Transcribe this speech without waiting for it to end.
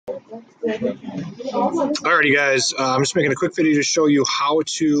Alrighty guys, I'm just making a quick video to show you how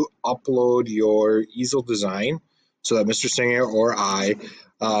to upload your easel design so that Mr. Singer or I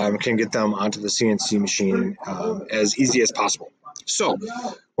can get them onto the CNC machine as easy as possible. So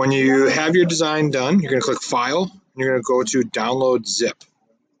when you have your design done, you're going to click File, and you're going to go to Download Zip.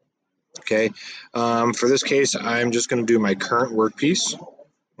 Okay, for this case, I'm just going to do my current workpiece. I'm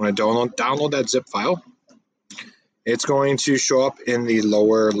going to download that zip file. It's going to show up in the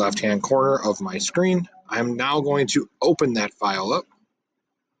lower left-hand corner of my screen. I'm now going to open that file up.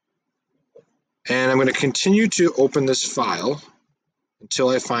 And I'm going to continue to open this file until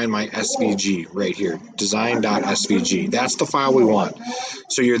I find my SVG right here, design.svg. That's the file we want.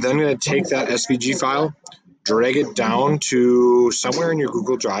 So you're then going to take that SVG file, drag it down to somewhere in your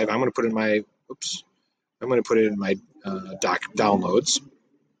Google Drive. I'm going to put it in my, downloads.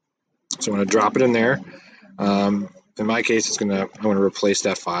 So I'm going to drop it in there. In my case, I'm going to replace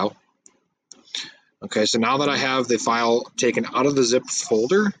that file. Okay, so now that I have the file taken out of the zip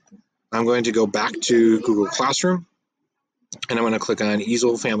folder, I'm going to go back to Google Classroom, and I'm going to click on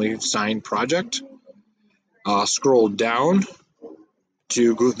Easel Family Sign Project. Scroll down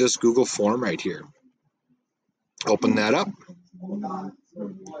to this Google form right here. Open that up,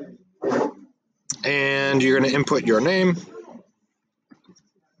 and you're going to input your name.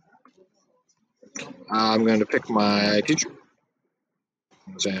 I'm going to pick my teacher.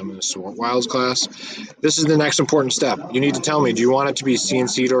 So I'm going to select Wiles class. This is the next important step. You need to tell me, do you want it to be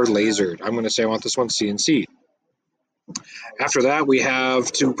CNC'd or lasered? I'm going to say I want this one CNC'd. After that, we have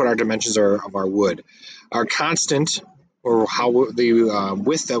to put our dimensions of our wood. Our constant, or how the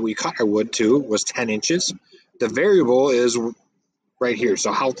width that we cut our wood to, was 10 inches. The variable is right here.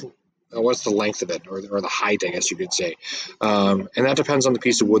 So what's the length of it, or the height, I guess you could say. And that depends on the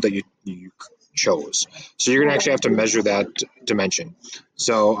piece of wood that you chose. So you're going to actually have to measure that dimension.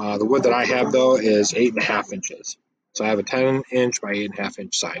 So the wood that I have, though, is 8.5 inches. So I have a 10-inch by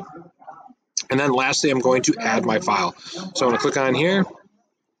 8.5-inch side. And then lastly, I'm going to add my file. So I'm going to click on here. I'm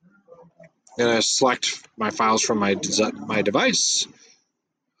going to select my files from my device.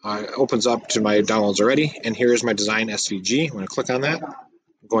 It opens up to my downloads already. And here's my design SVG. I'm going to click on that.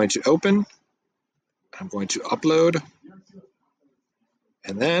 I'm going to open. I'm going to upload.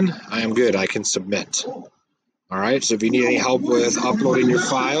 And then I am good. I can submit. All right. So if you need any help with uploading your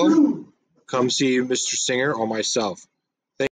file, come see Mr. Singer or myself.